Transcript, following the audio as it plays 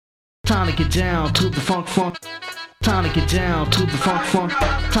Time to get down to the funk funk. Time to get down to the funk funk.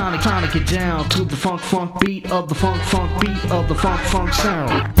 Time to get down to the funk funk beat of the funk beat of the funk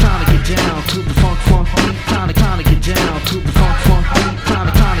sound. Time to get down to the funk beat. Time to get down to the funk beat.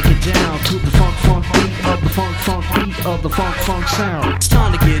 Time to get down to the funk beat of the funk beat of the funk sound. It's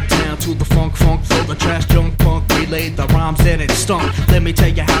time to get down to the funk for the trash junk punk. Relayed the rhymes and it stunk. Let me tell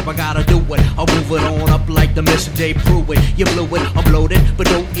you how I gotta do it. I'll move it on up like the Mr. J. Pruitt. You blew it, upload it, but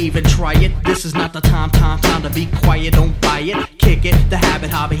don't even try it. This is not the time to be quiet. Don't buy it, kick it, the habit,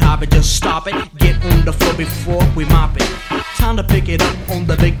 hobby, just stop it. Get on the floor before we mop it. Time to pick it up on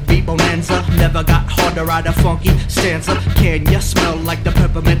the big beat bonanza. Never got hard to ride a funky stanza. Can ya smell like the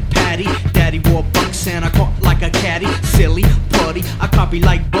peppermint patty? Daddy wore bucks and I caught like a caddy. Silly putty, I copy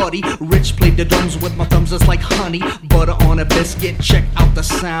like Buddy. Rich played the drums with my thumbs just like honey. Butter on a biscuit, check out the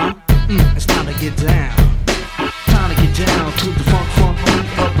sound. It's time to get down. Time to get down to the funk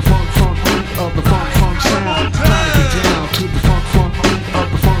beat of the funk beat of the funk sound. Time to get down to the funk beat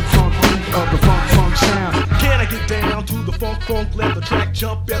of the funk beat of the funk sound. Can I get down to the funk? Let the track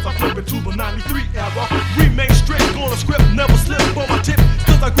jump as I flip it to the 93 era. Remain straight on the script, never slip on my tip.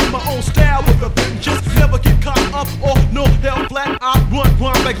 Cause I grew my own style with a vengeance. Never get caught up or no hell flat. I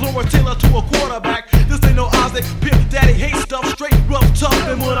run like Laura Taylor to a quarterback. This ain't no Isaac Pip, daddy hate stuff. Straight rough, tough,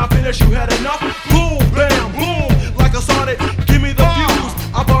 and when I finish you had enough. Boom, bam, boom, like a sonnet. Give me the fuse,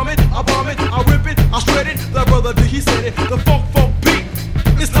 I bomb it, I rip it, I shred it. That brother D, he said it, the funk beat.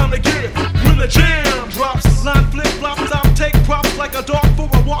 It's time to get it. When the jam drops, line flip, flop, top, take props like a dog for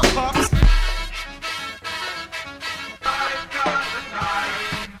a walk hops.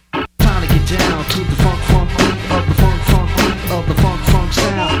 Time to get down to the funk beat of the funk beat of the funk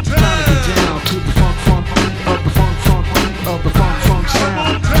sound. Time to get down to the funk beat of the funk beat of the funk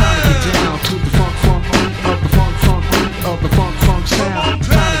sound. Time to get down to the funk beat of the funk beat of the funk sound.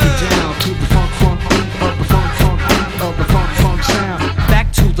 Time to get down to the funk beat of the funk beat of the funk sound.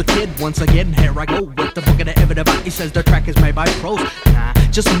 Back to the kid once again, here I go with the book of the everybody says the track is made by pros. Nah,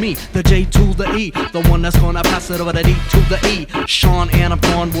 just me, the J to the E, the one that's gonna pass it over the D to the E. Sean and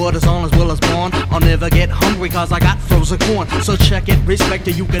upon what is on as well as born. I'll never get hungry cause I got frozen corn. So check it, respect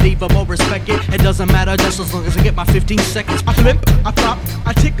it, you can even more respect it. It doesn't matter just as long as I get my 15 seconds. I flip, I flop,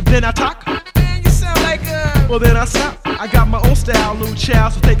 I tick, then I talk. Man, you sound like well then I stop. I got my own style, little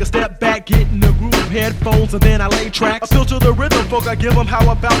child. So take a step back, get in the groove, headphones, and then I lay tracks. I filter the rhythm, folk, I give them how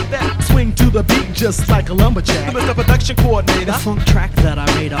about that. Swing to the beat just like a lumberjack. I'm the production coordinator. the funk track that I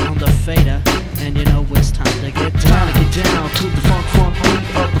made on the fader. And you know it's time to get down. Time to get down to the funk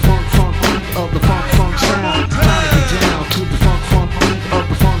beat